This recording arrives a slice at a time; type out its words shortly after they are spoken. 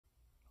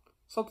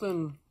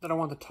Something that I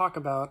want to talk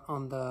about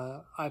on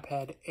the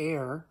iPad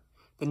Air,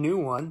 the new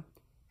one,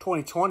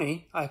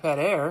 2020 iPad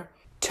Air,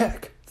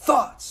 Tech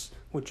Thoughts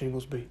with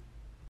Jangelsb,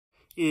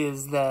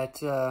 is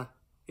that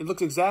it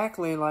looks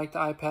exactly like the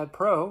iPad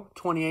Pro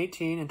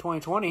 2018 and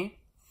 2020,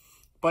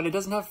 but it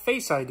doesn't have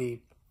Face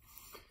ID,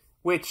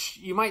 which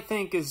you might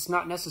think is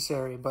not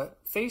necessary, but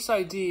Face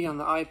ID on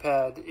the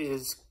iPad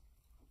is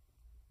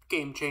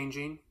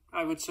game-changing,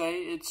 I would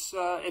say. It's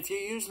if you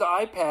use the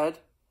iPad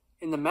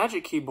in the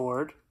Magic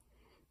Keyboard,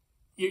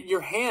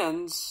 your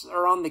hands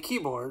are on the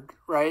keyboard,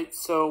 right?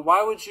 So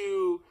why would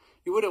you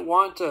wouldn't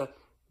want to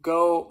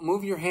go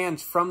move your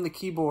hands from the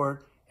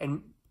keyboard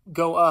and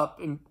go up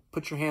and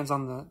put your hands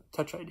on the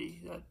Touch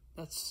ID.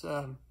 That's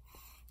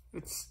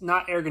it's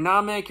not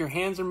ergonomic. Your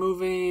hands are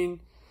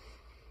moving.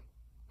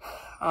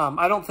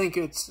 I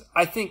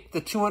think the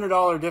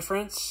 $200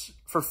 difference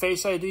for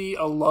Face ID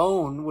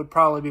alone would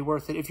probably be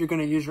worth it if you're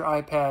going to use your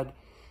iPad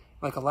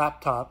like a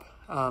laptop,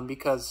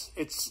 because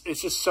it's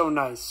just so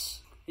nice.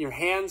 Your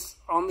hands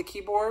on the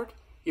keyboard,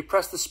 you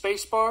press the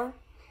space bar,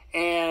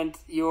 and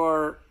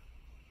your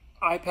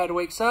iPad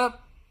wakes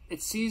up,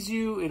 it sees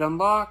you, it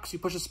unlocks, you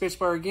push the space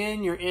bar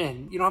again, you're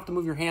in. You don't have to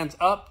move your hands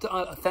up to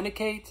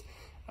authenticate.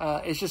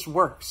 It just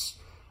works.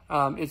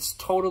 It's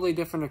totally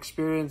different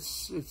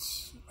experience.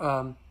 It's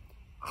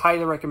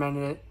highly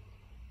recommended. It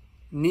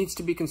needs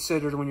to be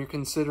considered when you're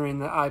considering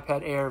the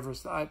iPad Air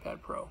versus the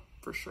iPad Pro,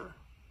 for sure.